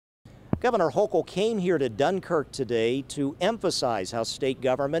Governor Hochul came here to Dunkirk today to emphasize how state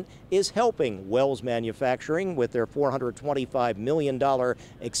government is helping Wells Manufacturing with their $425 million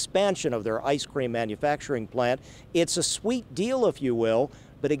expansion of their ice cream manufacturing plant. It's a sweet deal, if you will,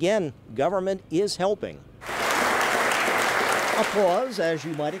 but again, government is helping. Applause, as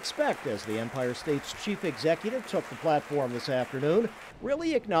you might expect, as the Empire State's chief executive took the platform this afternoon,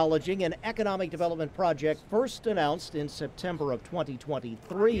 really acknowledging an economic development project first announced in September of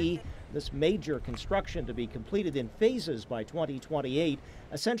 2023. This major construction, to be completed in phases by 2028,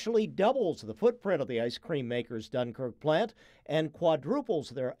 essentially doubles the footprint of the ice cream maker's Dunkirk plant and quadruples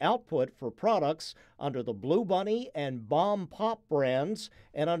their output for products under the Blue Bunny and Bomb Pop brands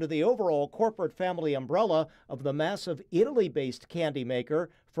and under the overall corporate family umbrella of the massive Italy-based candy maker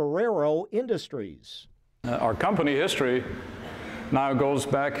Ferrero Industries. Our company history now goes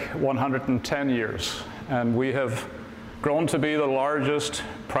back 110 years, and we have grown to be the largest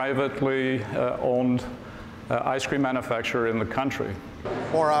privately owned ice cream manufacturer in the country.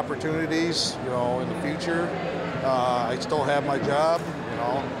 More opportunities, in the future. I still have my job,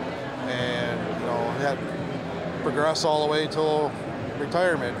 and, progress all the way till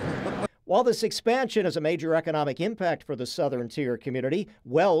retirement. While this expansion is a major economic impact for the southern tier community,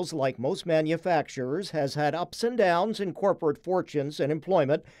 Wells, like most manufacturers, has had ups and downs in corporate fortunes and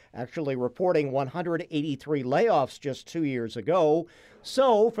employment, actually reporting 183 layoffs just 2 years ago.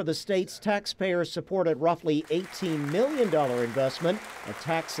 So, for the state's taxpayer-supported roughly $18 million investment of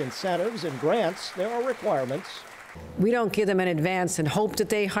tax incentives and grants, there are requirements. We don't give them in advance and hope that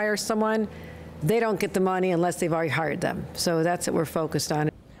they hire someone. They don't get the money unless they've already hired them. So that's what we're focused on.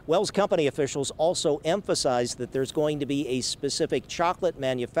 Wells company officials also emphasized that there's going to be a specific chocolate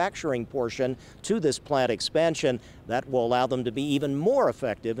manufacturing portion to this plant expansion that will allow them to be even more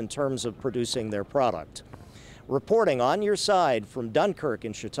effective in terms of producing their product. Reporting on your side from Dunkirk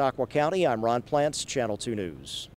in Chautauqua County, I'm Ron Plants, Channel 2 News.